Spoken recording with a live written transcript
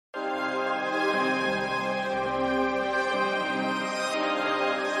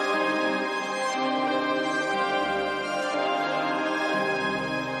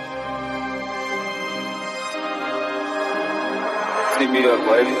Hit me up,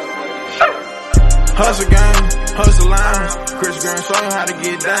 baby. Hustle game, hustle lines. Chris Graham show you how to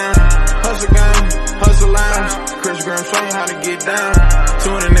get down. Hustle game, hustle lines. Chris Graham show you how to get down.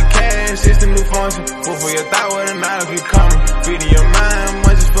 Tune in the cash, it's the new function. Fool for your thought with a knife you coming. Feeding your mind,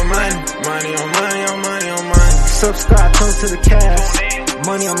 much is for money. Money on money on money on money. Subscribe, tune to the cast.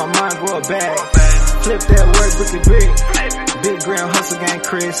 Money on my mind, grow a bag. Flip that word, brick it big. Big Graham, hustle gang,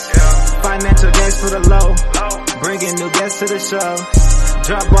 Chris. Financial gains for the low. Bringing new guests to the show.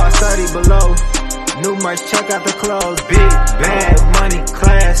 Drop bar 30 below. New merch, check out the clothes. Big bag, money,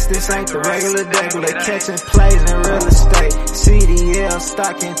 class. This ain't the regular day. Catching plays in real estate. CDL,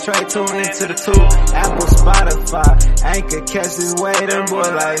 stock and trade. Tune into the two. Apple, Spotify. Anchor, catch this way. Them boy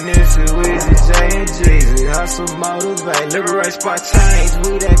like Nipsey, Weezy, Jay and Jeezy. Hustle, motivate. Liberate, spark change.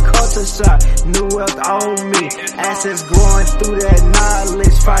 We that culture shock. New wealth on me. Assets growing through that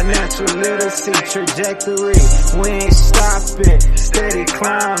knowledge. Financial literacy trajectory. We ain't stopping. Steady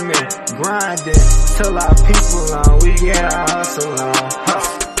climbing. Grinding. Till our people on, we get our hustle on.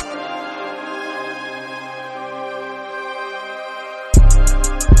 Hustle.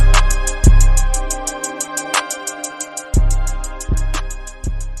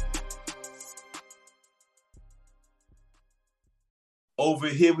 Over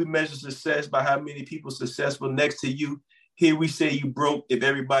here, we measure success by how many people successful next to you. Here we say you broke if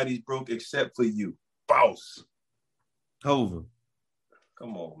everybody's broke except for you. Boss. Hova.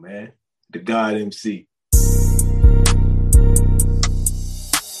 Come on, man. The God MC.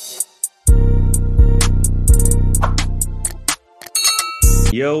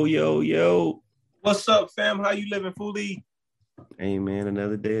 Yo, yo, yo. What's up, fam? How you living, Foolie? Hey, man,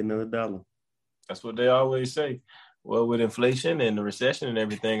 another day, another dollar. That's what they always say. Well, with inflation and the recession and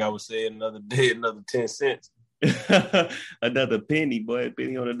everything, I would say another day, another 10 cents. Another penny, boy, a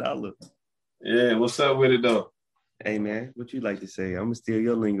penny on a dollar. Yeah, what's up with it, though? Hey, man, what you like to say? I'm going to steal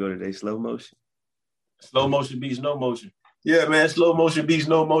your lingo today, slow motion. Slow motion beats no motion. Yeah, man, slow motion beats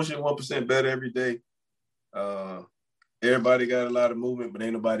no motion, 1% better every day. Everybody got a lot of movement, but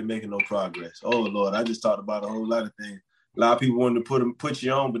ain't nobody making no progress. Oh, Lord, I just talked about a whole lot of things. A lot of people want to put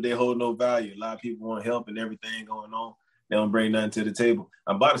you on, but they hold no value. A lot of people want help and everything going on. They don't bring nothing to the table.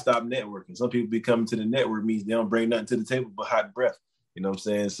 I'm about to stop networking. Some people be coming to the network means they don't bring nothing to the table but hot breath. You know what I'm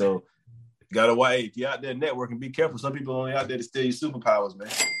saying? So you got to wait. If you're out there networking, be careful. Some people only out there to steal your superpowers, man.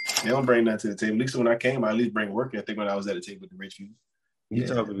 They don't bring nothing to the table. At least when I came, I at least bring work ethic when I was at the table with the rich people.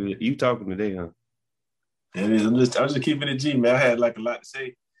 You talking today, huh? And I'm just keeping it G, man. I had like a lot to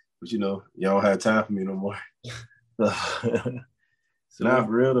say, but y'all don't have time for me no more. So nah,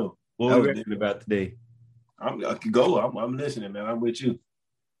 for real though. What we reading about today? I could go. I'm listening, man. I'm with you.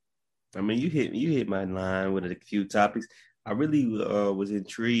 I mean, you hit my line with a few topics. I really was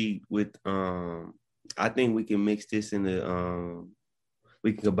intrigued with. I think we can mix this into.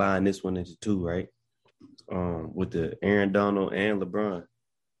 We can combine this one into two, right? With the Aaron Donald and LeBron.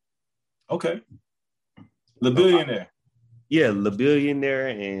 Okay. LeBillionaire. Yeah, LeBillionaire,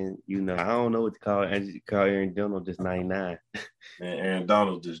 and I don't know what to call it. I just call Aaron Donald just 99. Man, Aaron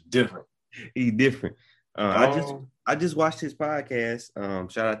Donald just different. He's different. I just watched his podcast.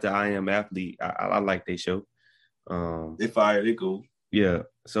 Shout out to I Am Athlete. I like their show. They fire, they cool. Yeah.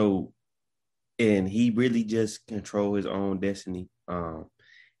 So, and he really just control his own destiny.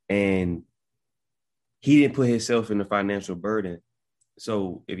 And he didn't put himself in the financial burden.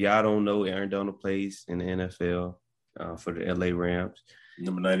 So if y'all don't know, Aaron Donald plays in the NFL for the LA Rams.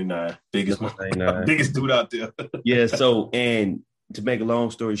 Number 99. Biggest 99. Biggest dude out there. Yeah. So, and to make a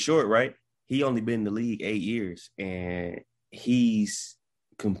long story short, right? He only been in the league 8 years, and he's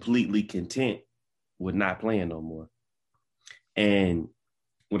completely content with not playing no more. And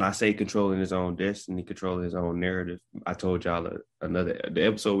when I say controlling his own destiny, controlling his own narrative, I told y'all the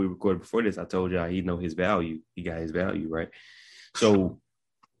episode we recorded before this, I told y'all he know his value. He got his value, right? So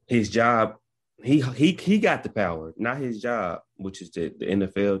his job, he got the power, not his job, which is the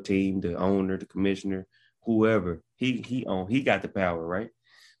NFL team, the owner, the commissioner, whoever. He got the power, right?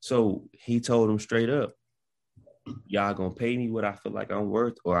 So he told him straight up, y'all gonna pay me what I feel like I'm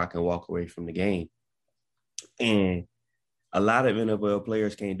worth, or I can walk away from the game. And a lot of NFL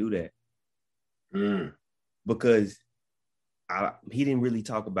players can't do that because he didn't really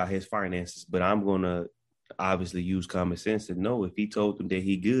talk about his finances, but I'm going to obviously use common sense to know if he told them that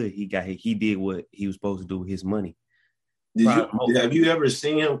he good, he did what he was supposed to do with his money. Have you ever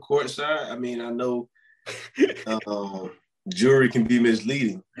seen him courtside? I mean, I know jury can be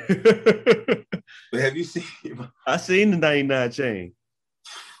misleading, but have you seen him? I seen the 99 chain.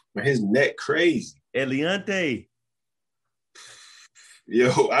 His neck crazy. Eliante.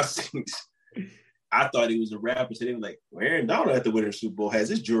 Yo, I seen I thought he was a rapper. So they were like, well, Aaron Donald at the winning Super Bowl has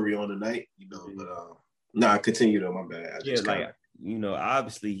his jewelry on tonight, you know. But continue though. My bad.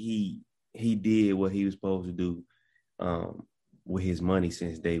 Obviously he did what he was supposed to do with his money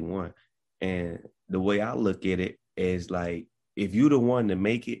since day one. And the way I look at it is like, if you the one to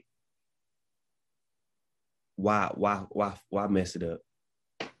make it, why mess it up?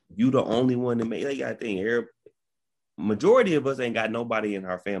 You the only one to make it. You gotta think, majority of us ain't got nobody in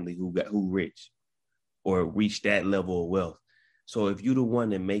our family who rich or reach that level of wealth. So if you the one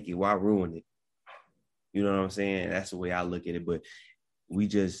to make it, why ruin it? You know what I'm saying? That's the way I look at it. But we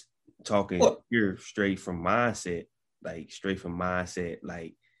just talking here straight from mindset. Like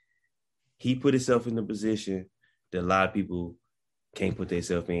he put himself in a position that a lot of people can't put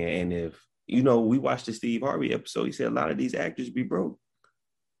themselves in. And if, we watched the Steve Harvey episode, he said a lot of these actors be broke.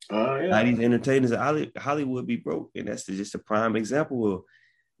 A lot of these entertainers at Hollywood be broke. And that's just a prime example of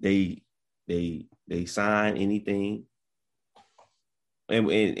they sign anything.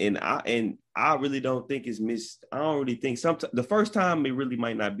 And I really don't think it's I don't really think the first time it really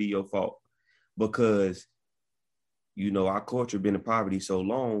might not be your fault, because our culture been in poverty so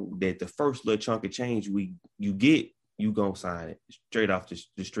long that the first little chunk of change you get, you gonna sign it straight off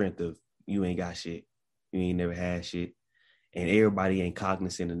the strength of you ain't got shit, you ain't never had shit, and everybody ain't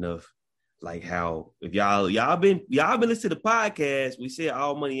cognizant enough. Like how if y'all been listening to the podcast, we said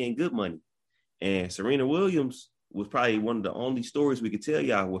all money ain't good money, and Serena Williams was probably one of the only stories we could tell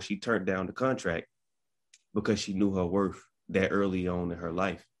y'all where she turned down the contract because she knew her worth that early on in her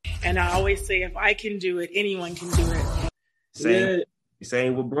life. And I always say, if I can do it, anyone can do it.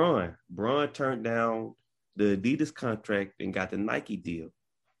 Same with Bron. Bron turned down the Adidas contract and got the Nike deal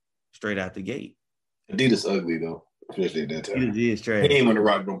straight out the gate. Adidas ugly though, especially at that time. Adidas is trash. He ain't want to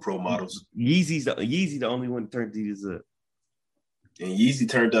rock them pro models. Yeezy the only one that turned Adidas up. And Yeezy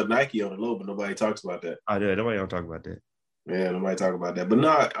turned up Nike on the low, but nobody talks about that. Oh, yeah, nobody don't talk about that. Yeah, nobody talk about that. But no,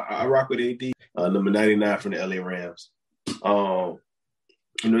 I rock with AD. Number 99 from the LA Rams.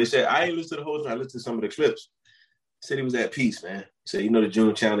 They said, I ain't listened to the whole thing. I listened to some of the clips. Said he was at peace, man. He said, the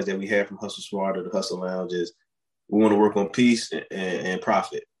June challenge that we had from Hustle Squad to the Hustle Lounge is we want to work on peace and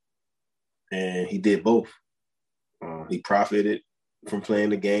profit. And he did both. He profited from playing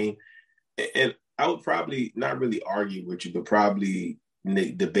the game. And I would probably not really argue with you, but probably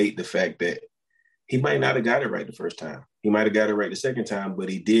debate the fact that he might not have got it right the first time. He might have got it right the second time, but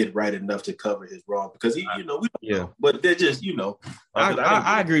he did right enough to cover his wrong because we don't know. But they're just,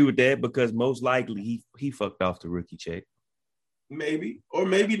 I agree with that because most likely he fucked off the rookie check. Maybe, or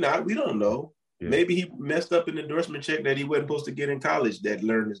maybe not. We don't know. Yeah. Maybe he messed up an endorsement check that he wasn't supposed to get in college that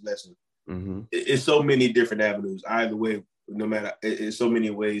learned his lesson. Mm-hmm. It's so many different avenues. Either way, no matter, it's so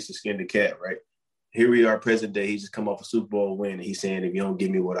many ways to skin the cat, right? Here we are, present day. He just come off a Super Bowl win, and he's saying, if you don't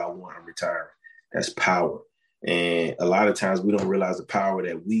give me what I want, I'm retiring. That's power. And a lot of times we don't realize the power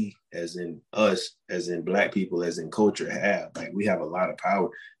that we, as in us, as in Black people, as in culture, have. Like, we have a lot of power.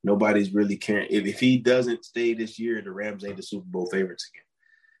 Nobody's really caring. If he doesn't stay this year, the Rams ain't the Super Bowl favorites again.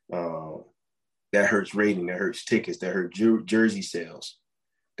 That hurts rating. That hurts tickets. That hurts jersey sales.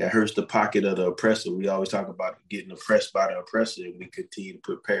 That hurts the pocket of the oppressor. We always talk about getting oppressed by the oppressor, and we continue to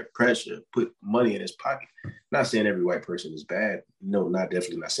put pressure, put money in his pocket. Not saying every white person is bad. No,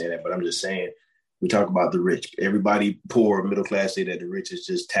 definitely not saying that. But I'm just saying, we talk about the rich. Everybody poor, middle class say that the rich is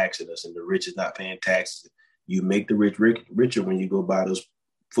just taxing us and the rich is not paying taxes. You make the rich richer when you go buy those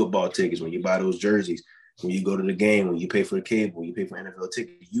football tickets, when you buy those jerseys, when you go to the game, when you pay for the cable, when you pay for NFL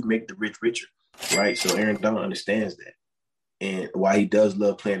tickets. You make the rich richer, right? So Aaron Donald understands that. And while he does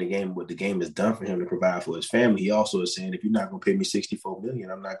love playing the game, what the game has done for him to provide for his family, he also is saying, if you're not going to pay me $64 million,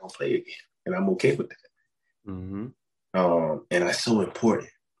 I'm not going to play again. And I'm okay with that. Mm-hmm. And that's so important.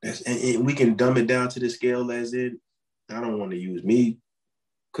 And we can dumb it down to the scale as in, I don't want to use me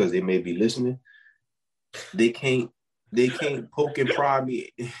because they may be listening. They can't poke and prod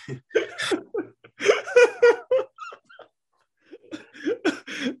me.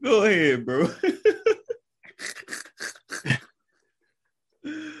 Go ahead, bro.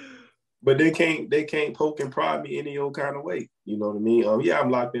 But they can't poke and prod me any old kind of way. You know what I mean? Yeah, I'm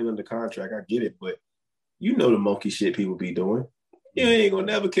locked in under contract. I get it, but the monkey shit people be doing. You ain't gonna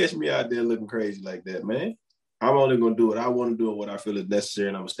never catch me out there looking crazy like that, man. I'm only gonna do what I want to do and what I feel is necessary,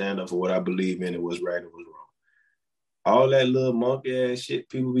 and I'm gonna stand up for what I believe in and what's right and what's wrong. All that little monkey ass shit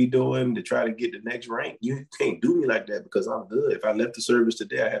people be doing to try to get the next rank, you can't do me like that because I'm good. If I left the service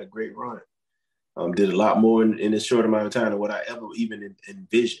today, I had a great run. Did a lot more in this short amount of time than what I ever even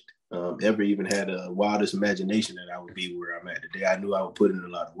envisioned. ever even had a wildest imagination that I would be where I'm at today. I knew I would put in a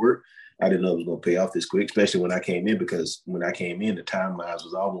lot of work. I didn't know it was going to pay off this quick, especially when I came in, because when I came in, the timelines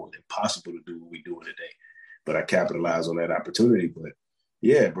was almost impossible to do what we're doing today. But I capitalized on that opportunity. But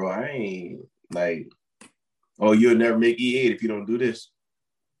yeah, bro, I ain't like, oh, you'll never make E8 if you don't do this.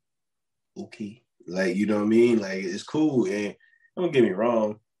 Okay. Like, you know what I mean? Like, it's cool. And don't get me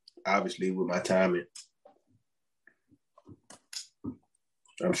wrong, obviously, with my timing,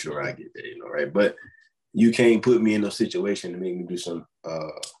 I'm sure I get there, you know, right? But you can't put me in no situation to make me do some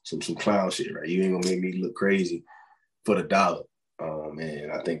clown shit, right? You ain't gonna make me look crazy for the dollar.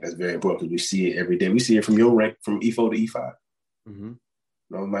 And I think that's very important because we see it every day. We see it from your rank, from E4 to E5. Mm-hmm. You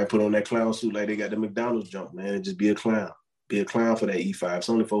know, might put on that clown suit like they got the McDonald's jump, man, and just be a clown. Be a clown for that E5. It's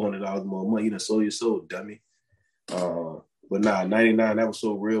only $400 more money. You done sold your soul, dummy. But nah, 99, that was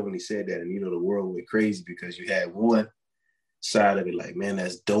so real when he said that. And, you know, the world went crazy because you had one side of it like, man,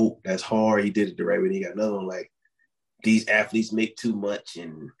 that's dope. That's hard. He did it the right way. And you got another one like, these athletes make too much.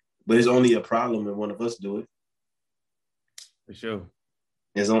 But it's only a problem when one of us do it. For sure.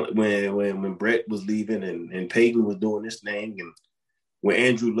 It's only when Brett was leaving and Peyton was doing this thing, and when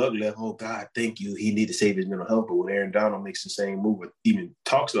Andrew Luck left, oh God, thank you. He need to save his mental health. But when Aaron Donald makes the same move, or even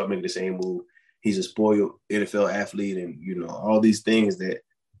talks about making the same move, he's a spoiled NFL athlete, and you know all these things that,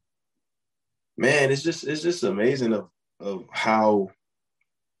 man, it's just amazing of how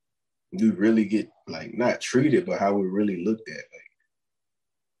you really get like not treated, but how we really looked at. Like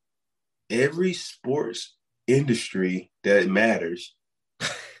every sports industry that matters.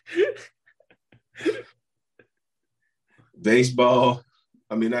 Baseball,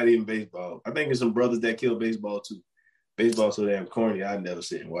 I mean, not even baseball. I think there's some brothers that kill baseball too. Baseball's so damn corny, I'd never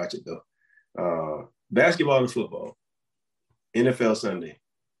sit and watch it though. Basketball and football. NFL Sunday.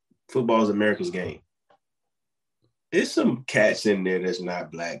 Football is America's game. There's some cats in there that's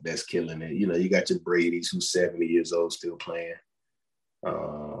not black that's killing it. You know, you got your Brady's who's 70 years old still playing.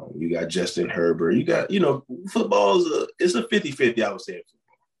 You got Justin Herbert. You got, you know, football it's a 50-50, I would say.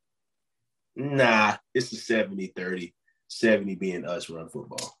 Nah, it's a 70-30. 70 being us run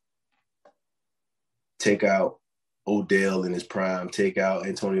football. Take out Odell in his prime. Take out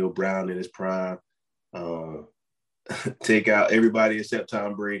Antonio Brown in his prime. Take out everybody except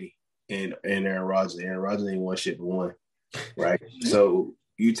Tom Brady and Aaron Rodgers. Aaron Rodgers ain't won shit but one, right? So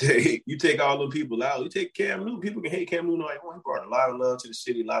you take all those people out. You take Cam Newton. People can hate Cam Newton. Like, oh, he brought a lot of love to the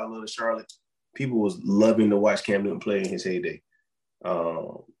city, a lot of love to Charlotte. People was loving to watch Cam Newton play in his heyday.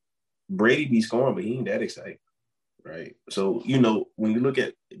 Brady be scoring, but he ain't that exciting, right? So, you know, when you look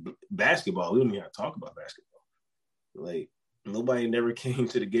at basketball, we don't even have to talk about basketball. Like, nobody never came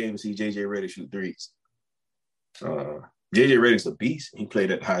to the game to see J.J. Redick shoot threes. J.J. Redick's a beast. He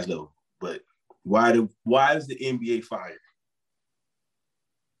played at the highest level. But why is the NBA fired?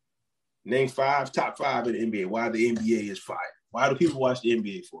 Name top five in the NBA. Why the NBA is fired? Why do people watch the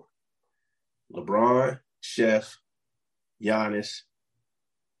NBA for? LeBron, Chef, Giannis.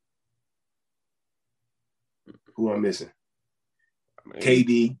 Who I'm missing?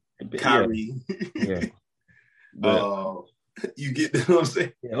 KD, Kyrie. Yeah. You get what I'm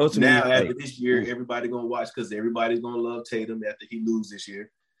saying? Yeah, now, after this year, everybody gonna watch because everybody's gonna love Tatum after he loses this year.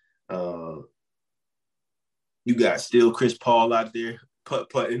 You got still Chris Paul out there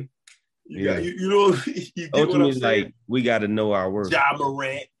putting. You know, you get what I'm saying? Like, we got to know our worth. Ja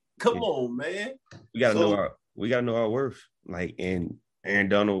Morant, come on, man. We got to know our worth. Like, and Aaron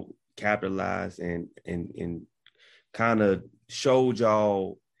Donald capitalized and kind of showed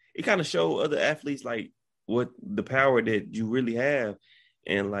y'all. It kind of showed other athletes like what the power that you really have,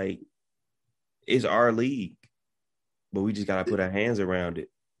 and like it's our league, but we just gotta put our hands around it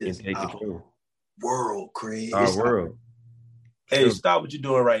and take control. World, Craig. Our world. Hey, stop what you're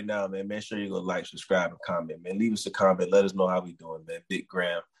doing right now, man. Make sure you go like, subscribe, and comment, man. Leave us a comment. Let us know how we doing, man. Big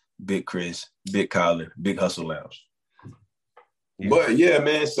Graham, Big Chris, Big Colin, Big Hustle Lounge. Yeah. But yeah,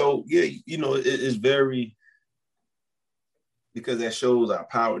 man. So yeah, you know, it's very, because that shows our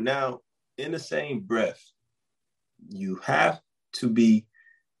power. Now, in the same breath, you have to be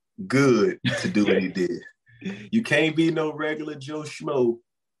good to do what he did. You can't be no regular Joe Schmo,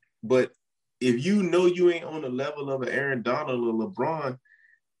 but if you know you ain't on the level of an Aaron Donald or LeBron,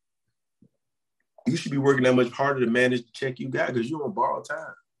 you should be working that much harder to manage the check you got because you're on borrowed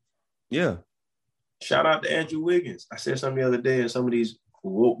time. Yeah. Shout out to Andrew Wiggins. I said something the other day, and some of these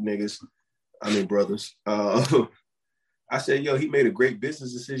woke niggas, brothers, I said, yo, he made a great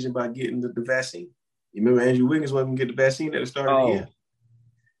business decision by getting the vaccine. You remember Andrew Wiggins wasn't going to get the vaccine at the start of the year?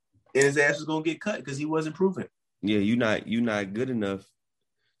 And his ass was going to get cut because he wasn't proven. Yeah, you're not good enough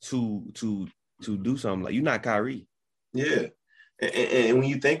to do something. Like, you're not Kyrie. Yeah. And when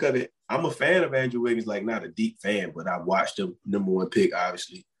you think of it, I'm a fan of Andrew Wiggins, like not a deep fan, but I watched him, number one pick,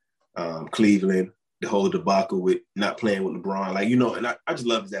 obviously. Cleveland, the whole debacle with not playing with LeBron. Like, and I just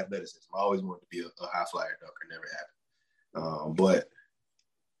love his athleticism. I always wanted to be a high flyer dunker. Never happened. But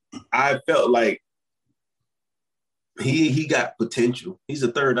I felt like he got potential. He's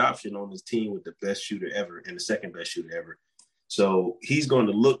a third option on his team with the best shooter ever and the second best shooter ever. So he's going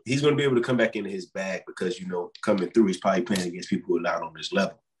to be able to come back into his bag because, coming through, he's probably playing against people who are not on this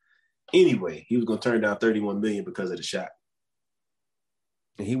level. Anyway, he was going to turn down $31 million because of the shot.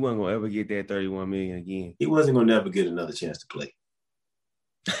 And he wasn't going to ever get that $31 million again. He wasn't going to never get another chance to play.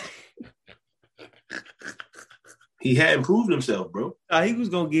 He hadn't proved himself, bro. He was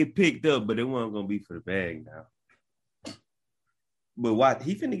going to get picked up, but it wasn't going to be for the bag now. But why?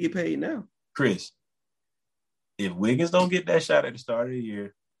 He finna get paid now. Chris, if Wiggins don't get that shot at the start of the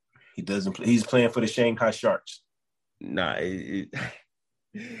year, he doesn't play. He's playing for the Shanghai Sharks. Nah. And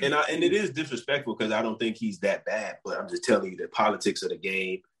it is disrespectful because I don't think he's that bad, but I'm just telling you the politics of the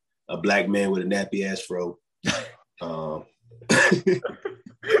game, a black man with a nappy ass fro.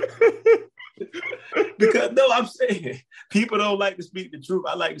 Because I'm saying people don't like to speak the truth.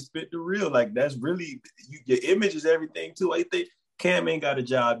 I like to spit the real. Like that's really your image is everything too. I think Cam ain't got a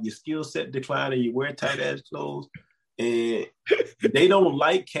job. Your skill set declining. You wear tight ass clothes, and they don't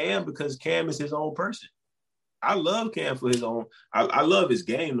like Cam because Cam is his own person. I love Cam for his own. I love his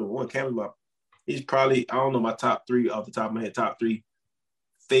game. Number one, Cam is he's probably, I don't know, my top three off the top of my head, top three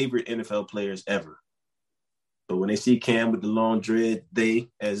favorite NFL players ever. But when they see Cam with the long dread,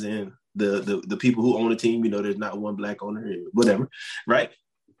 they, as in the people who own the team, there's not one black owner, whatever, right?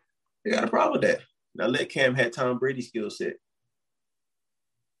 They got a problem with that. Now let Cam have Tom Brady's skill set.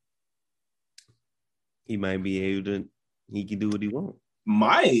 He might be able to, he can do what he wants.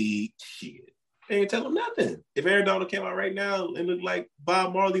 Shit. They ain't tell him nothing. If Aaron Donald came out right now and looked like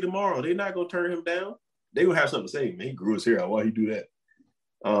Bob Marley tomorrow, they're not going to turn him down. They will have something to say. Man, he grew his hair out. Why he do that?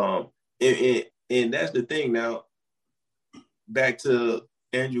 And that's the thing. Now, back to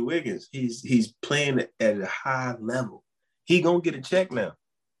Andrew Wiggins. He's playing at a high level. He going to get a check now.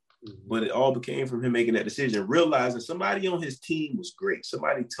 Mm-hmm. But it all became from him making that decision, realizing somebody on his team was great.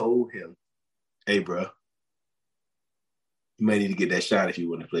 Somebody told him, hey, bro, you might need to get that shot if you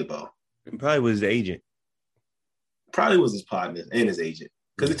want to play ball. It probably was his agent. Probably was his partner and his agent.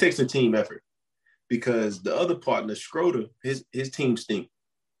 Because it takes a team effort. Because the other partner, Schroeder, his team stink.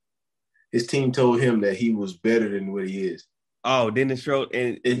 His team told him that he was better than what he is. Oh, Dennis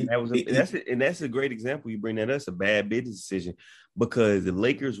Schroeder, that's a great example. You bring that up. That's a bad business decision because the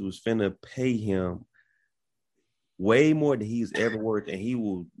Lakers was finna pay him way more than he's ever worth, and he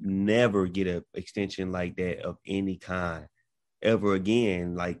will never get an extension like that of any kind ever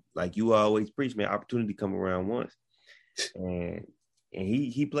again. Like you always preach, man, opportunity come around once. And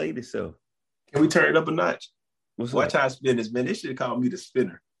he played himself. Can we turn it up a notch? Watch how I spin this, man. They should have called me the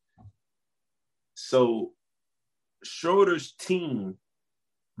spinner. So Schroeder's team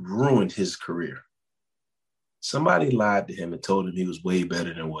ruined his career. Somebody lied to him and told him he was way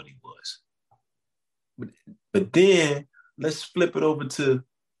better than what he was. But then let's flip it over to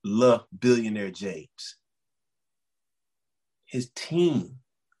LeBillionaire James. His team,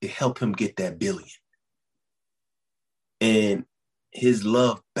 it helped him get that billion. And his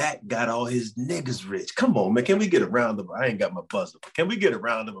love back got all his niggas rich. Come on, man. Can we get a round of, I ain't got my buzzer. Can we get a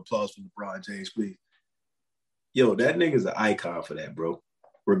round of applause for LeBron James, please? Yo, that nigga's an icon for that, bro.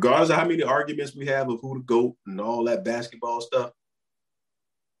 Regardless of how many arguments we have of who to GOAT and all that basketball stuff,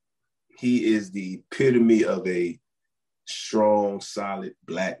 he is the epitome of a strong, solid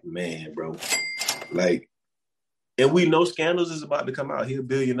black man, bro. Like, and we know Scandals is about to come out. He's $1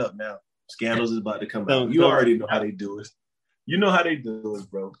 billion up now. Scandals is about to come out. You already know how they do it. You know how they do it,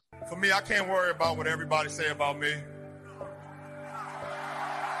 bro. For me, I can't worry about what everybody say about me.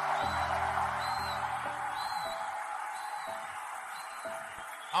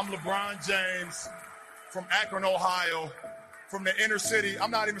 I'm LeBron James from Akron, Ohio, from the inner city.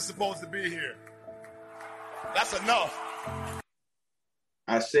 I'm not even supposed to be here. That's enough.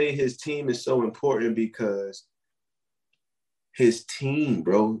 I say his team is so important because his team,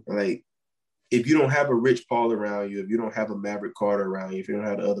 bro, like, if you don't have a Rich Paul around you, if you don't have a Maverick Carter around you, if you don't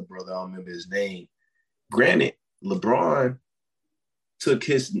have the other brother, I don't remember his name. Granted, LeBron took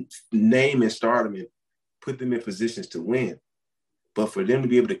his name and stardom and put them in positions to win. But for them to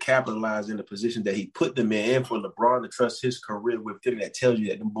be able to capitalize in the position that he put them in, and for LeBron to trust his career with them, that tells you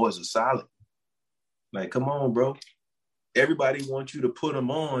that them boys are solid. Like, come on, bro. Everybody wants you to put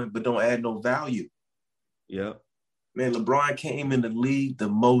them on, but don't add no value. Yeah. Man, LeBron came in the league, the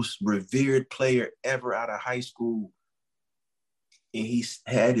most revered player ever out of high school. and he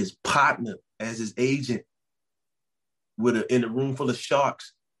had his partner as his agent in a room full of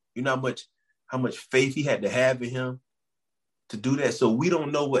sharks. You know how much faith he had to have in him to do that. So we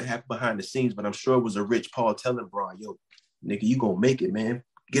don't know what happened behind the scenes, but I'm sure it was a Rich Paul telling Bron, yo, nigga, you gonna make it, man.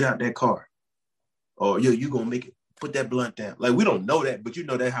 Get out that car. Or yo, you gonna make it. Put that blunt down. Like, we don't know that, but you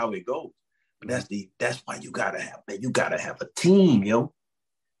know that's how it goes. But that's why you gotta have a team, yo.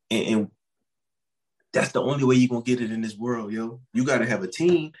 And that's the only way you're gonna get it in this world, yo. You gotta have a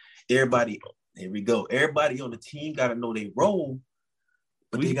team. Everybody on the team gotta know their role,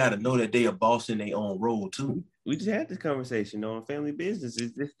 but they gotta know that they are boss in their own role too. We just had this conversation on family business.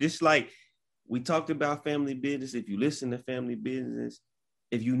 It's just like we talked about family business. If you listen to family business,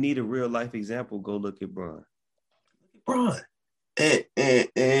 if you need a real life example, go look at Bron.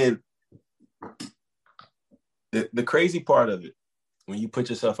 And the crazy part of it, when you put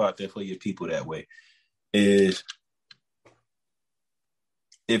yourself out there for your people that way, is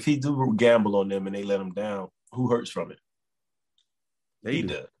if he do gamble on them and they let him down, who hurts from it? He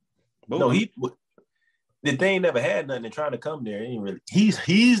does. No, they ain't never had nothing and trying to come there. Ain't really. He's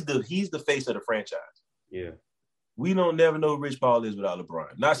the face of the franchise. Yeah. We don't never know who Rich Paul is without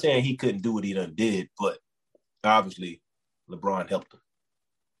LeBron. Not saying he couldn't do what he done did, but obviously LeBron helped him.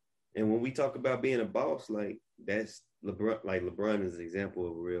 And when we talk about being a boss, like that's LeBron. Like LeBron is an example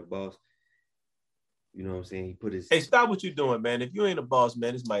of a real boss. You know what I'm saying? He put his. Hey, stop what you're doing, man. If you ain't a boss,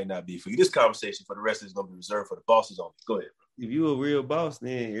 man, this might not be for you. This conversation for the rest is gonna be reserved for the bosses only. Go ahead, bro. If you a real boss,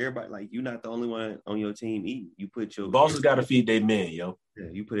 then everybody, like, you're not the only one on your team eating. You put your bosses got to feed their men, yo. Yeah,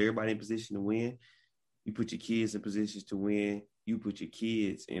 you put everybody in position to win. You put your kids in positions to win. You put your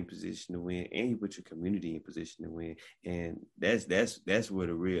kids in position to win, and you put your community in position to win. And that's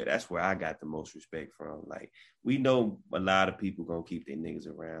where I got the most respect from. Like, we know a lot of people gonna keep their niggas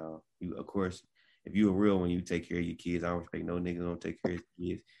around. You, of course, if you a real one, you take care of your kids. I don't respect no nigga gonna take care of his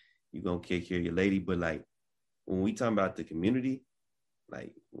kids. You gonna take care of your lady. But like, when we talking about the community,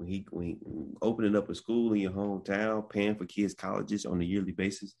 like when opening up a school in your hometown, paying for kids' colleges on a yearly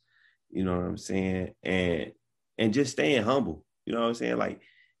basis, you know what I'm saying? And just staying humble. You know what I'm saying? Like,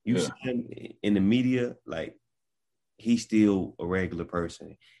 you see him in the media, like, he's still a regular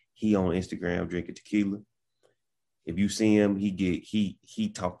person. He on Instagram drinking tequila. If you see him,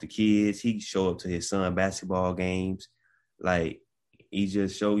 he talk to kids. He show up to his son basketball games. Like, he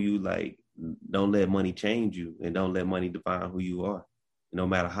just show you, like, don't let money change you and don't let money define who you are. No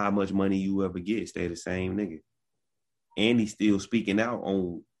matter how much money you ever get, stay the same nigga. And he's still speaking out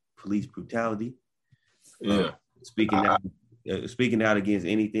on police brutality. Yeah. Speaking out against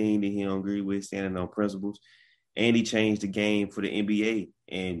anything that he don't agree with, standing on principles. And he changed the game for the NBA.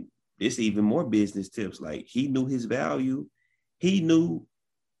 And it's even more business tips. Like, he knew his value. He knew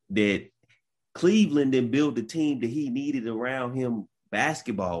that Cleveland didn't build the team that he needed around him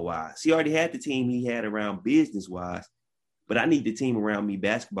basketball-wise. He already had the team he had around business-wise. But I need the team around me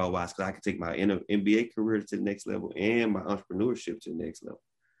basketball-wise because I can take my NBA career to the next level and my entrepreneurship to the next level.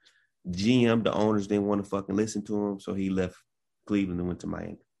 GM, the owners didn't want to fucking listen to him, so he left Cleveland and went to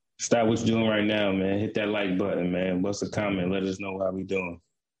Miami. Stop what you're doing right now, man. Hit that like button, man. What's the comment? Let us know how we doing.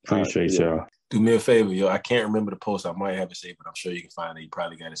 Appreciate y'all. Do me a favor, yo. I can't remember the post. I might have it saved, but I'm sure you can find it. You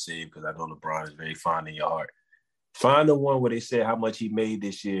probably got it saved because I know LeBron is very fond in your heart. Find the one where they said how much he made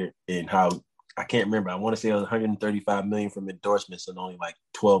this year and how, I can't remember. I want to say it was 135 million from endorsements and only like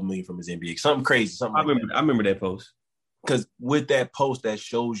 12 million from his NBA. Something crazy. I remember that post. Because with that post, that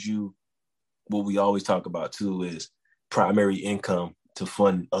shows you what we always talk about too, is primary income to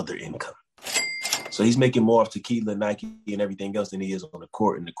fund other income. So he's making more off tequila, Nike, and everything else than he is on the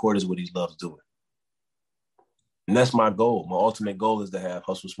court, and the court is what he loves doing. And that's my goal. My ultimate goal is to have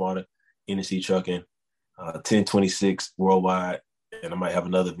Hustle Smarter, NSC Trucking, 1026 worldwide, and I might have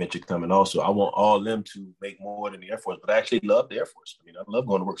another venture coming also. I want all of them to make more than the Air Force, but I actually love the Air Force. I mean, I love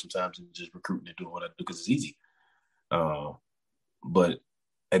going to work sometimes and just recruiting and doing what I do because it's easy. But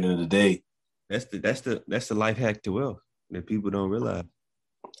at the end of the day, that's the life hack to wealth that people don't realize.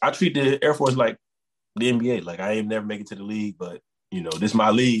 I treat the Air Force like the NBA. Like, I ain't never make it to the league, but you know, this is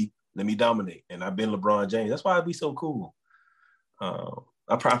my league. Let me dominate. And I've been LeBron James. That's why I'd be so cool.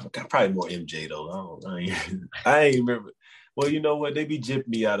 I probably more MJ though. I ain't remember. Well, you know what? They be jipping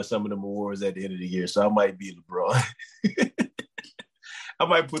me out of some of them awards at the end of the year, so I might be LeBron. I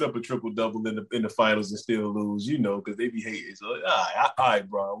might put up a triple-double in the finals and still lose, you know, because they be hating. So, all right,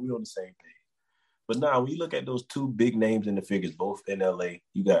 bro, we on the same page. But now, when you look at those two big names in the figures, both in LA,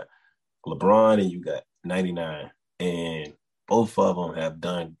 you got LeBron and you got 99, and both of them have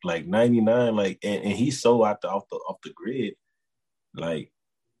done like 99, like, and he's so off the grid, like,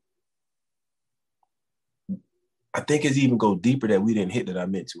 I think it's even go deeper that we didn't hit that I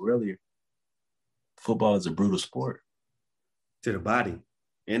meant to earlier. Football is a brutal sport. To the body.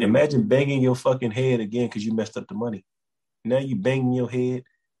 And imagine banging your fucking head again because you messed up the money. Now you banging your head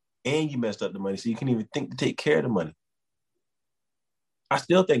and you messed up the money, so you can't even think to take care of the money. I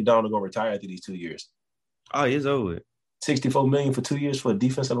still think Donald gonna retire after these 2 years. Oh, it's over. $64 million for 2 years for a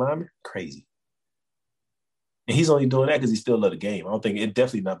defensive lineman? Crazy. And he's only doing that because he still love the game. I don't think it's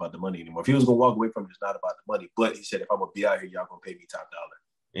definitely not about the money anymore. If he was gonna walk away from it, it's not about the money. But he said, if I'm gonna be out here, y'all gonna pay me top dollar.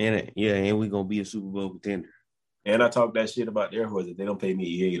 And we're gonna be a Super Bowl contender. And I talk that shit about the Air Force. If they don't pay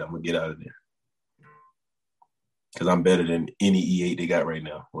me E8, I'm gonna get out of there. Because I'm better than any E8 they got right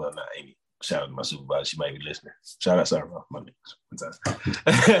now. Well, not Amy. Shout out to my supervisor. She might be listening. Shout out, sorry, my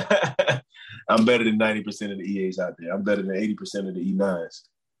niggas. I'm better than 90% of the E8s out there. I'm better than 80% of the E9s.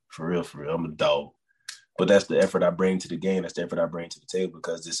 For real, for real. I'm a dog. But that's the effort I bring to the game. That's the effort I bring to the table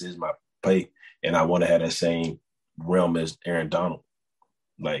because this is my pay. And I want to have that same realm as Aaron Donald.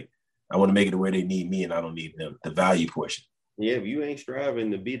 Like, I want to make it to where they need me and I don't need them. The value portion. Yeah, if you ain't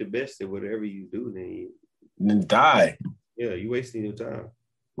striving to be the best at whatever you do, then die. Yeah, you wasting your time.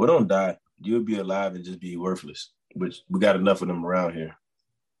 Well, don't die. You'll be alive and just be worthless. Which we got enough of them around here.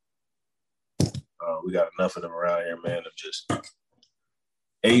 We got enough of them around here, man, of just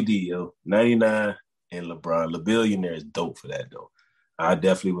AD, 99 and LeBron. LeBillionaire is dope for that, though. I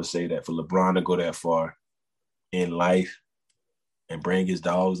definitely would say that for LeBron to go that far in life and bring his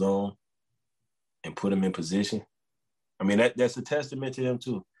dogs on and put him in position. I mean, that's a testament to him,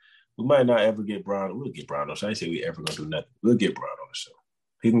 too. We might not ever get Bron. We'll get Bron on the show. I ain't say we ever gonna do nothing. We'll get Bron on the show.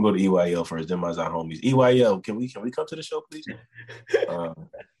 He can go to EYL first. Them as our homies. EYL, can we come to the show, please?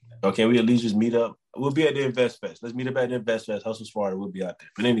 Or can we at least just meet up? We'll be at the Invest Fest. Let's meet up at the Invest Fest. Hustle Smarter. We'll be out there.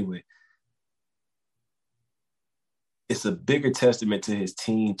 But anyway, it's a bigger testament to his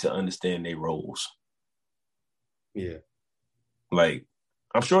team to understand their roles. Yeah. Like,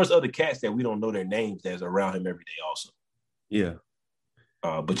 I'm sure it's other cats that we don't know their names that's around him every day also. Yeah.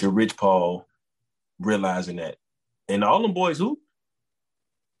 But you're Rich Paul realizing that. And all them boys hoop.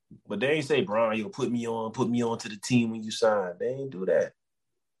 But they ain't say, Brian, yo, put me on to the team when you sign. They ain't do that.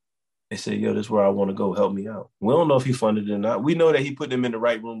 They say, yo, this is where I want to go. Help me out. We don't know if he funded it or not. We know that he put them in the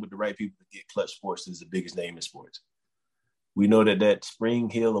right room with the right people to get Clutch Sports is the biggest name in sports. We know that Spring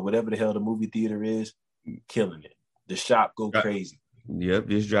Hill or whatever the hell the movie theater is, killing it. The Shop go crazy. Yep,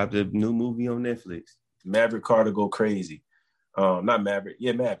 just dropped a new movie on Netflix. Maverick Carter go crazy. Not Maverick.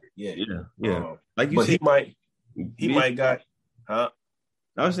 Yeah, Maverick. Yeah. Like you but said, he might got, huh?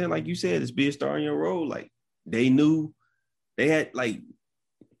 I was saying, like you said, it's be a star in your role. Like they knew they had like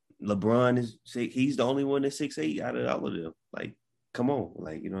LeBron he's the only one that's 6'8" out of all of them. Like, come on,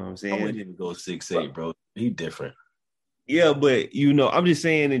 like you know what I'm saying? I wouldn't even go 6'8", bro. He different. Yeah, but I'm just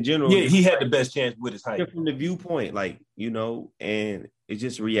saying in general. Yeah, he had the best chance with his height. From the viewpoint, like and it's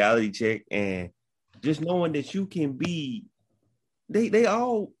just a reality check, and just knowing that you can be. They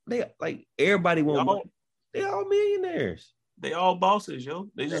all like everybody want. They all millionaires. They all bosses,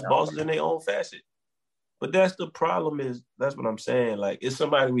 yo. They just bosses in their own facet. But that's the problem that's what I'm saying. Like, it's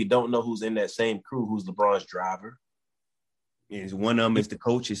somebody we don't know who's in that same crew who's LeBron's driver. Is one of them is the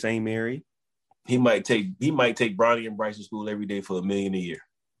coach at St. Mary. He might take Bronny and Bryce to school every day for $1 million a year.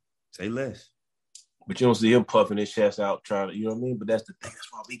 Say less. But you don't see him puffing his chest out trying to, you know what I mean? But that's the thing.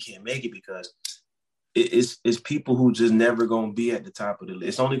 That's why we can't make it because it's people who just never gonna be at the top of the list.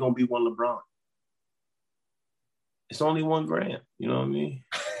 It's only gonna be one LeBron. It's only $1 grand. You know what I mean?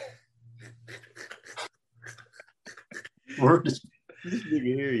 This nigga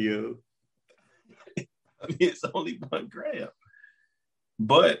here, yo. I mean, it's only $1 grand.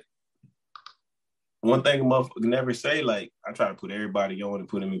 But one thing a motherfucker never say, like, I try to put everybody on and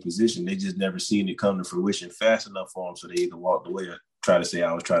put them in position. They just never seen it come to fruition fast enough for them, so they either walked away or try to say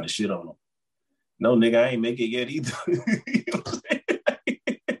I was trying to shit on them. No, nigga, I ain't make it yet either. You know what I'm saying?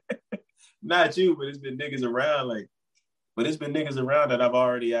 Not you, but it's been niggas around, like, but it's been niggas around that I've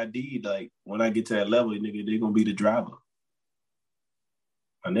already ID'd. Like, when I get to that level, nigga, they're going to be the driver.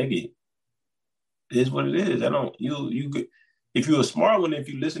 My nigga, it is what it is. If you're a smart one, if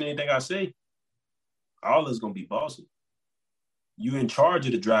you listen to anything I say, all is going to be bossy. You in charge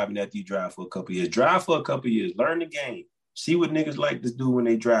of the driving after you drive for a couple of years. Drive for a couple of years. Learn the game. See what niggas like to do when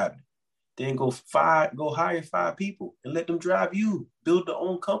they driving. Then go hire 5 people and let them drive you. Build their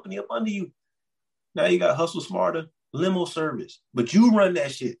own company up under you. Now you got Hustle Smarter limo service. But you run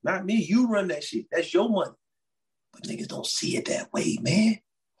that shit. Not me. You run that shit. That's your money. But niggas don't see it that way, man.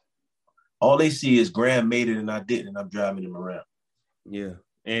 All they see is Graham made it and I didn't, and I'm driving him around. Yeah.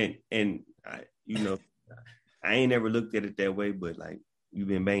 And I ain't never looked at it that way, but like you've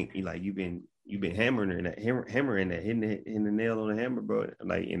been You've been hammering that, hitting the nail on the hammer, bro.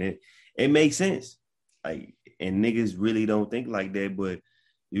 Like, and it makes sense. Like, and niggas really don't think like that. But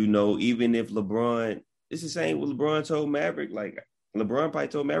you know, even if LeBron, it's the same what LeBron told Maverick. Like, LeBron probably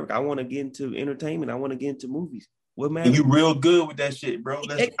told Maverick, I want to get into entertainment. I want to get into movies. What Maverick? And you real good with that shit, bro.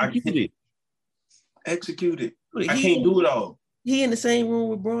 Execute it. I can't do it all. He in the same room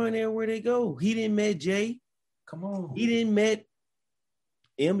with Bron everywhere they go. He didn't met Jay. Come on. He didn't met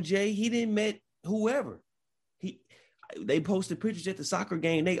MJ. He didn't met whoever. They posted pictures at the soccer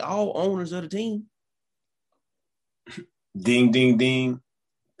game. They all owners of the team. Ding, ding, ding.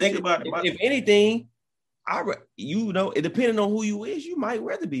 Think about it. If anything, depending on who you is, you might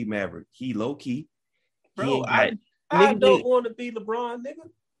rather be Maverick. He low key, bro. I don't want to be LeBron, nigga.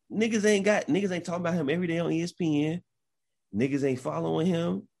 Niggas ain't talking about him every day on ESPN. Niggas ain't following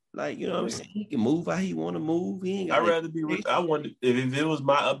him. Like, you know what I'm saying? He can move how he want to move. He ain't. I'd rather be rich. I wonder if it was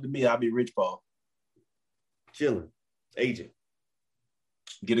up to me, I'd be Rich Paul. Chilling. Agent.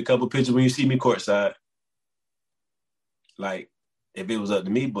 Get a couple pictures when you see me courtside. Like, if it was up to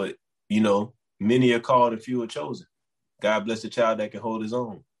me, but you know, many are called and few are chosen. God bless the child that can hold his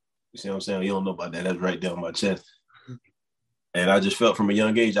own. You see what I'm saying? You don't know about that. That's right there on my chest. And I just felt from a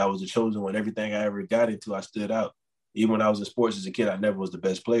young age I was the chosen one. Everything I ever got into, I stood out. Even when I was in sports as a kid, I never was the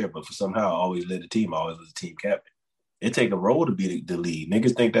best player, but for somehow I always led the team. I always was a team captain. It take a role to be the lead.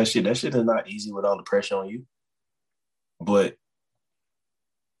 Niggas think that shit is not easy with all the pressure on you. But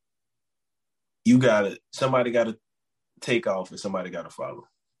somebody gotta take off and somebody gotta follow.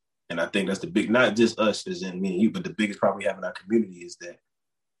 And I think that's the big, not just us as in me and you, but the biggest problem we have in our community is that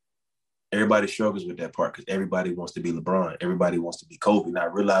everybody struggles with that part because everybody wants to be LeBron. Everybody wants to be Kobe,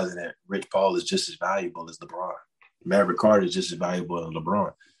 not realizing that Rich Paul is just as valuable as LeBron. Maverick Carter is just as valuable as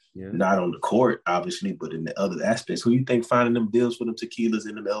LeBron. Yeah. Not on the court, obviously, but in the other aspects. Who you think finding them deals for them tequilas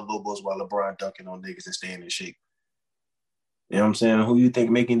and them elbows while LeBron dunking on niggas and staying in shape? You know what I'm saying? Who you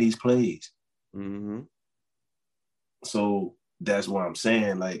think making these plays? Mm-hmm. So that's what I'm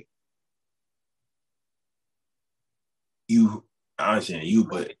saying. Like, I understand you,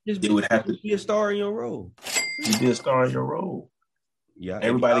 but it would have to be a star in your role. You be a star in your role. Yeah.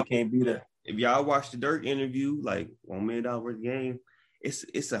 Everybody can't be there. If y'all watch the Dirk interview, like $1 million worth of game,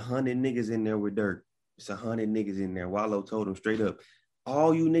 it's 100 niggas in there with Dirk. It's 100 niggas in there. Wallow told him straight up,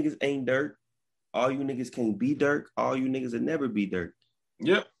 all you niggas ain't Dirk. All you niggas can't be Dirk. All you niggas will never be Dirk.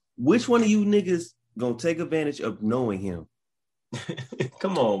 Yep. Which one of you niggas gonna take advantage of knowing him?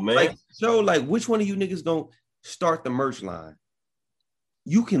 Come on, man. Which one of you niggas gonna start the merch line?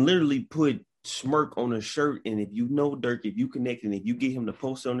 You can literally put Smirk on a shirt, and if you know Dirk, if you connect, and if you get him to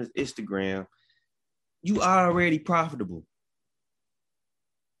post on his Instagram, you are already profitable.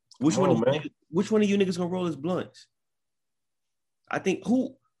 Which one of you niggas gonna roll his blunts? I think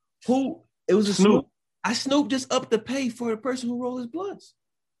who it was a Snoop. Snoop just upped the pay for the person who rolled his blunts.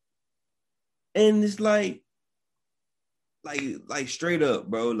 And it's like straight up,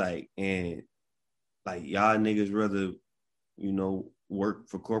 bro. And y'all niggas rather, you know, work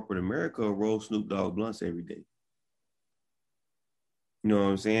for corporate America or roll Snoop Dogg blunts every day. You know what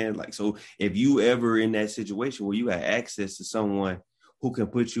I'm saying? Like, so if you ever in that situation where you have access to someone who can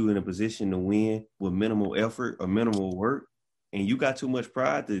put you in a position to win with minimal effort or minimal work, and you got too much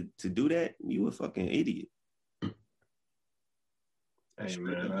pride to do that, you a fucking idiot. Hey,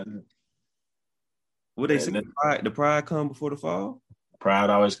 man. What they say, the pride come before the fall? Pride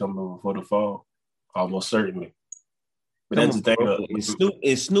always comes before the fall. Almost certainly. But that's the thing.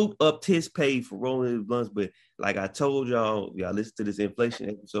 And Snoop upped his pay for rolling his blunts. But like I told y'all listen to this inflation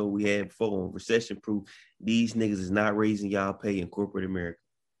episode we had before on recession proof. These niggas is not raising y'all pay in corporate America.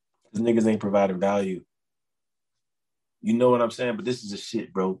 These niggas ain't providing value. You know what I'm saying? But this is a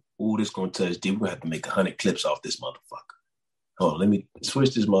shit, bro. Ooh, this gonna touch deep. We're gonna have to make 100 clips off this motherfucker. Hold on, let me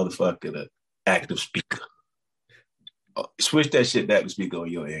switch this motherfucker to active speaker. Oh, switch that shit to active speaker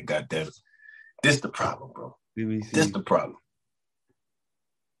on your end, goddammit. This the problem, bro. This the problem.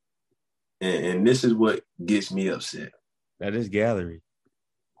 And this is what gets me upset. That is gallery.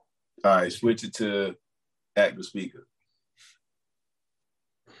 All right, switch it to active speaker.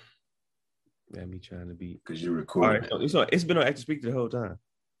 Got me trying to be. Because you're recording. All right, it's been on active speaker the whole time.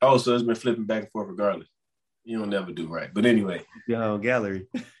 Oh, so it's been flipping back and forth regardless. You don't never do right. But anyway. Yeah, gallery.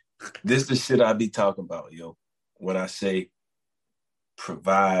 This is the shit I be talking about, yo. When I say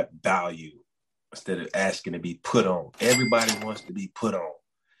provide value instead of asking to be put on. Everybody wants to be put on.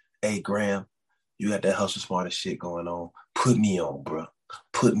 Hey, Graham, you got that hustle smarter shit going on. Put me on, bro.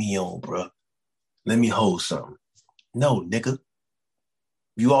 Put me on, bro. Let me hold something. No, nigga.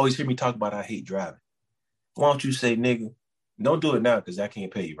 You always hear me talk about I hate driving. Why don't you say, nigga, don't do it now because I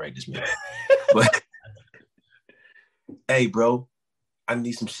can't pay you right this minute. But hey, bro, I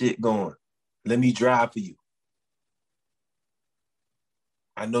need some shit going. Let me drive for you.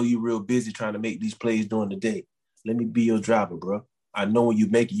 I know you're real busy trying to make these plays during the day. Let me be your driver, bro. I know when you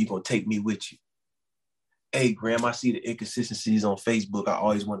make it, you're going to take me with you. Hey, Graham, I see the inconsistencies on Facebook. I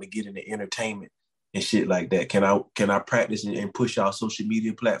always want to get into entertainment and shit like that. Can I practice and push our social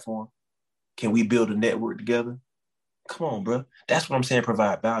media platform? Can we build a network together? Come on, bro. That's what I'm saying,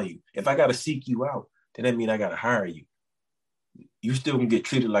 provide value. If I got to seek you out, then that means I got to hire you. You still gonna get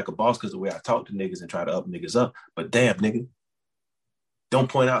treated like a boss because the way I talk to niggas and try to up niggas up. But damn, nigga, don't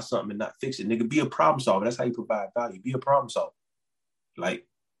point out something and not fix it. Nigga, be a problem solver. That's how you provide value. Be a problem solver. Like,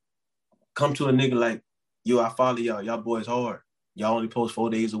 come to a nigga like, yo, I follow y'all. Y'all boys hard. Y'all only post 4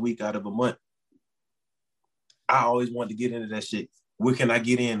 days a week out of a month. I always wanted to get into that shit. Where can I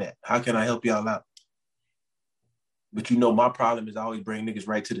get in at? How can I help y'all out? But you know, my problem is I always bring niggas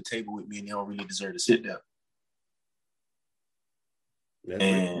right to the table with me and they don't really deserve to sit down. That's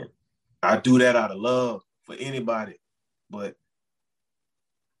and right. I do that out of love for anybody. But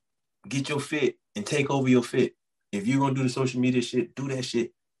get your fit and take over your fit. If you're going to do the social media shit, do that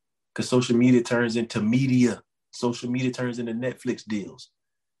shit. Because social media turns into media. Social media turns into Netflix deals.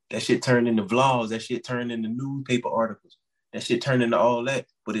 That shit turned into vlogs. That shit turned into newspaper articles. That shit turned into all that.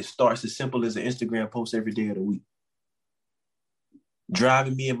 But it starts as simple as an Instagram post every day of the week.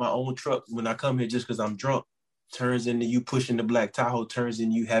 Driving me in my own truck when I come here just because I'm drunk turns into you pushing the black Tahoe, turns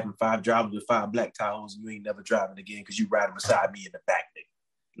into you having 5 drivers with 5 black Tahoes and you ain't never driving again because you riding beside me in the back.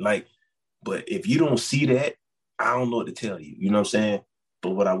 Like, but if you don't see that, I don't know what to tell you. You know what I'm saying?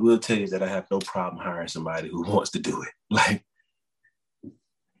 But what I will tell you is that I have no problem hiring somebody who wants to do it. Like,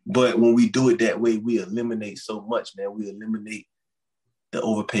 but when we do it that way, we eliminate so much, man. We eliminate the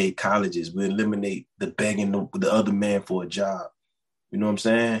overpaid colleges. We eliminate the begging the other man for a job. You know what I'm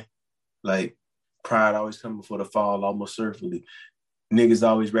saying? Like, pride always comes before the fall, almost certainly. Niggas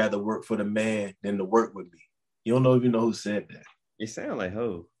always rather work for the man than to work with me. You don't even know who said that. It sounds like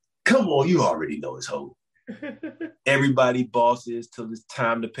ho. Come on, you already know it's ho. Everybody bosses till it's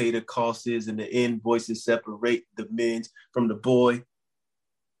time to pay the costs and the invoices separate the men from the boy.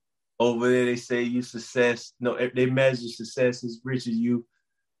 Over there, they say you success. No, they measure success as rich as you.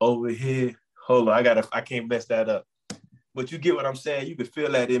 Over here, hold on, I can't mess that up. But you get what I'm saying? You can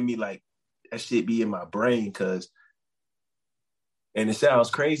feel that in me, like that shit be in my brain, and it sounds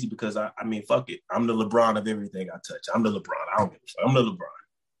crazy because I mean, fuck it. I'm the LeBron of everything I touch. I'm the LeBron. I don't give a fuck. I'm the LeBron.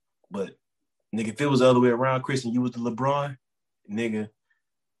 But nigga, if it was the other way around, Chris, and you was the LeBron, nigga,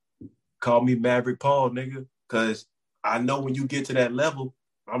 call me Maverick Paul, nigga, because I know when you get to that level,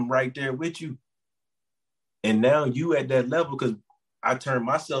 I'm right there with you. And now you at that level because I turned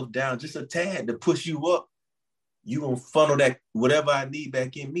myself down just a tad to push you up. You gonna funnel that whatever I need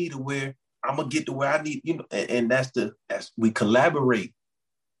back in me to where I'm gonna get to where I need, you know, and that's we collaborate.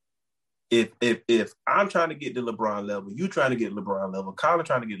 If I'm trying to get to LeBron level, you trying to get LeBron level, Colin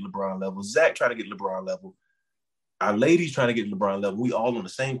trying to get LeBron level, Zach trying to get LeBron level, our ladies trying to get LeBron level, we all on the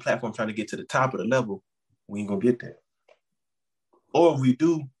same platform trying to get to the top of the level, we ain't gonna get there. Or if we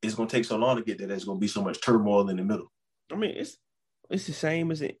do, it's gonna take so long to get there, there's gonna be so much turmoil in the middle. I mean, it's the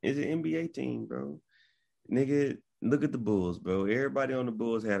same as an NBA team, bro. Nigga, look at the Bulls, bro. Everybody on the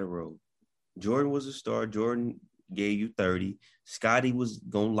Bulls had a role. Jordan was a star. Jordan gave you 30. Scotty was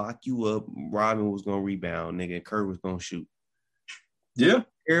going to lock you up. Robin was going to rebound, nigga. And Kerr was going to shoot. Yeah.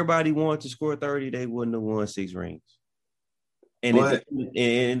 Everybody wanted to score 30. They wouldn't have won 6 rings. And at the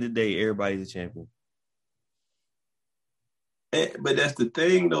end of the day, everybody's a champion. But that's the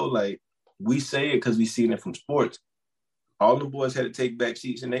thing, though. Like, we say it because we seen it from sports. All the boys had to take back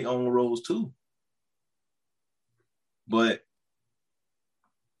seats in their own roles, too. But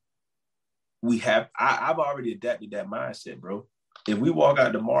I've already adapted that mindset, bro. If we walk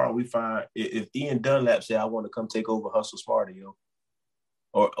out tomorrow, we find if Ian Dunlap say I want to come take over Hustle Smarter, yo,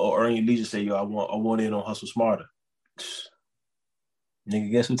 or Ernie Leisure say, yo, I want in on Hustle Smarter.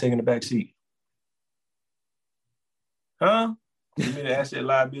 Nigga, guess who's taking the back seat? Huh? Give me the asset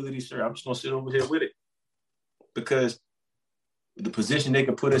liability, sir. I'm just gonna sit over here with it because the position they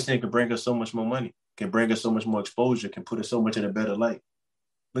can put us in can bring us so much more money, can bring us so much more exposure, can put us so much in a better light.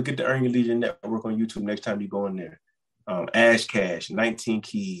 Look at the Earn Your Leisure Network on YouTube next time you go in there. Ash Cash, 19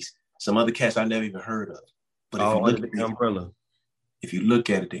 Keys, some other cats I never even heard of. But if you look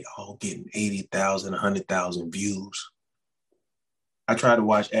at it, they all getting 80,000, 100,000 views. I tried to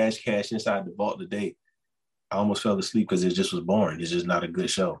watch Ash Cash Inside the Vault today. I almost fell asleep because it just was boring. It's just not a good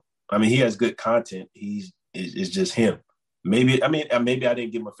show. I mean, he has good content. It's just him. Maybe I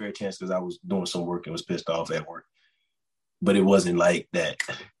didn't give him a fair chance because I was doing some work and was pissed off at work. But it wasn't like that.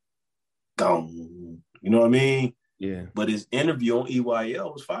 Gone. You know what I mean? Yeah. But his interview on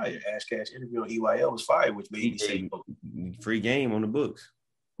EYL was fire. Ash Cash interview on EYL was fire, which made me say, free game on the books.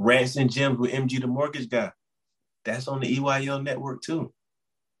 Rants and Gems with MG the Mortgage Guy. That's on the EYL network too.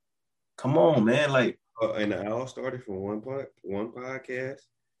 Come on, man. Like, and it all started from one podcast,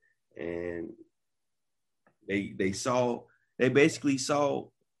 and they basically saw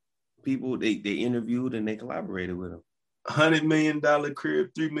people they interviewed and they collaborated with them. $100 million crib,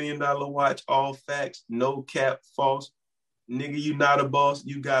 $3 million watch, all facts, no cap, false. Nigga, you not a boss,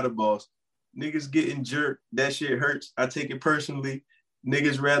 you got a boss. Niggas getting jerked, that shit hurts. I take it personally.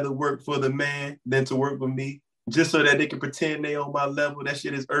 Niggas rather work for the man than to work with me, just so that they can pretend they on my level. That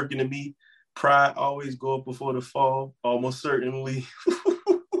shit is irking to me. Pride always go up before the fall, almost certainly.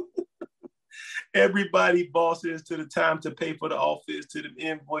 Everybody bosses to the time to pay for the office, to the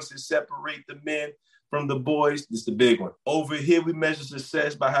invoices, separate the men from the boys. This is the big one. Over here, we measure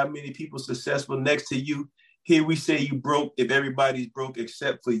success by how many people successful next to you. Here we say you broke if everybody's broke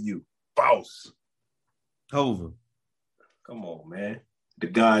except for you. Boss. Hova. Come on, man. The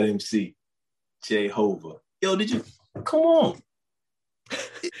God MC. J. Hova. Yo, did you? Come on. Come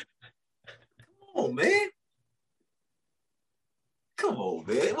on, man. Come on,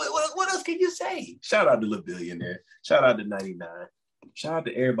 man. What else can you say? Shout out to LeBillionaire. Shout out to 99. Shout out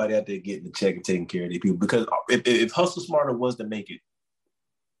to everybody out there getting the check and taking care of their people. Because if Hustle Smarter was to make it,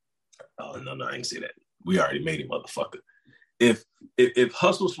 oh no, I ain't say that. We already made it, motherfucker. If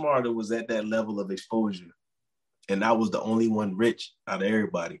Hustle Smarter was at that level of exposure, and I was the only one rich out of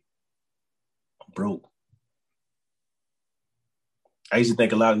everybody, I'm broke. I used to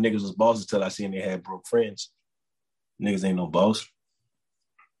think a lot of niggas was bosses till I seen they had broke friends. Niggas ain't no boss.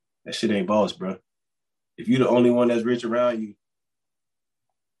 That shit ain't boss, bro. If you the only one that's rich around you,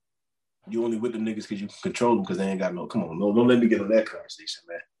 you only with the niggas because you can control them because they ain't got no, come on, no, don't let me get on that conversation,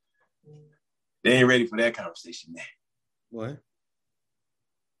 man. They ain't ready for that conversation, man. What?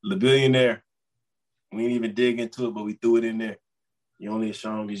 LeBillionaire. We ain't even dig into it, but we threw it in there. You're only as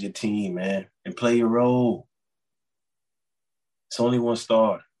strong as your team, man. And play your role. It's only one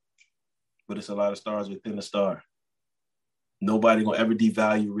star, but it's a lot of stars within the star. Nobody gonna ever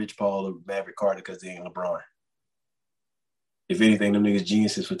devalue Rich Paul or Maverick Carter because they ain't LeBron. If anything, them niggas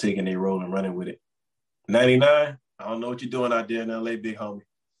geniuses for taking their role and running with it. 99, I don't know what you're doing out there in LA, big homie.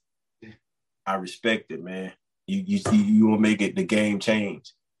 I respect it, man. You will make it the game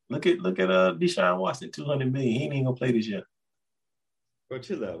change. Look at Deshaun Watson, $200 million. He ain't even gonna play this year. Bro,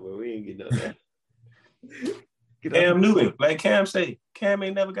 chill out, bro. We ain't getting on that. Cam Newton, like Cam say, Cam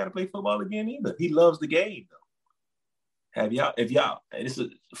ain't never got to play football again either. He loves the game though. If y'all, this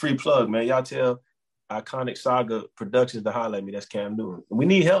is a free plug, man. Y'all tell Iconic Saga Productions to holler at me. That's Cam Newton. We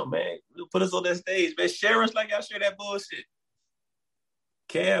need help, man. Put us on that stage, man. Share us like y'all share that bullshit.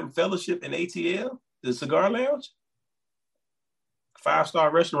 Cam Fellowship in ATL, the Cigar Lounge,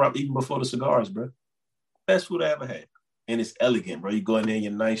 5-star restaurant even before the cigars, bro. Best food I ever had, and it's elegant, bro. You go in there in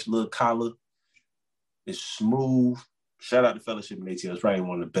your nice little collar. It's smooth. Shout out to Fellowship in ATL. It's probably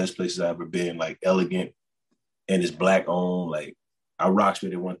one of the best places I've ever been. Like elegant. And it's black owned. Like I rocks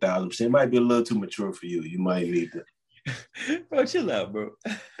with it 1,000%. It might be a little too mature for you. You might need to. Bro, chill out, bro.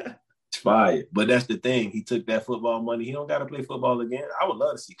 It's fire. But that's the thing. He took that football money. He don't got to play football again. I would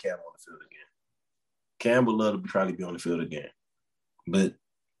love to see Cam on the field again. Cam would love to probably be on the field again. But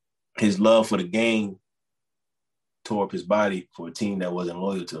his love for the game tore up his body for a team that wasn't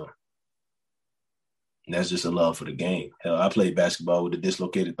loyal to him. And that's just a love for the game. Hell, I played basketball with a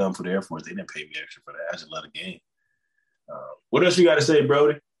dislocated thumb for the Air Force. They didn't pay me extra for that. I just love the game. What else you got to say,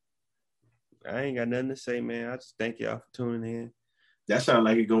 Brody? I ain't got nothing to say, man. I just thank y'all for tuning in. That sounds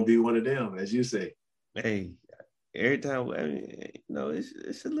like it's going to be one of them, as you say. Hey, every time, I mean, you know,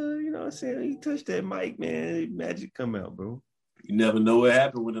 it's a little, you know what I'm saying? You touch that mic, man, magic come out, bro. You never know what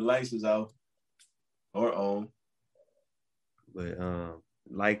happened when the lights is off or on. But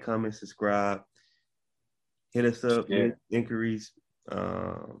like, comment, subscribe. Hit us up, inquiries.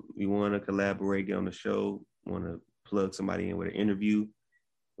 We want to collaborate, get on the show, want to plug somebody in with an interview.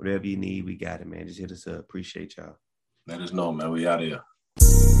 Whatever you need, we got it, man. Just hit us up. Appreciate y'all. Let us know, man. We out of here.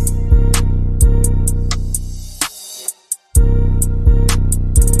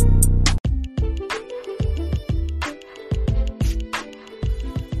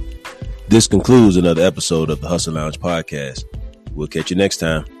 This concludes another episode of the Hustle Lounge podcast. We'll catch you next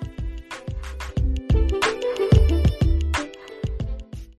time.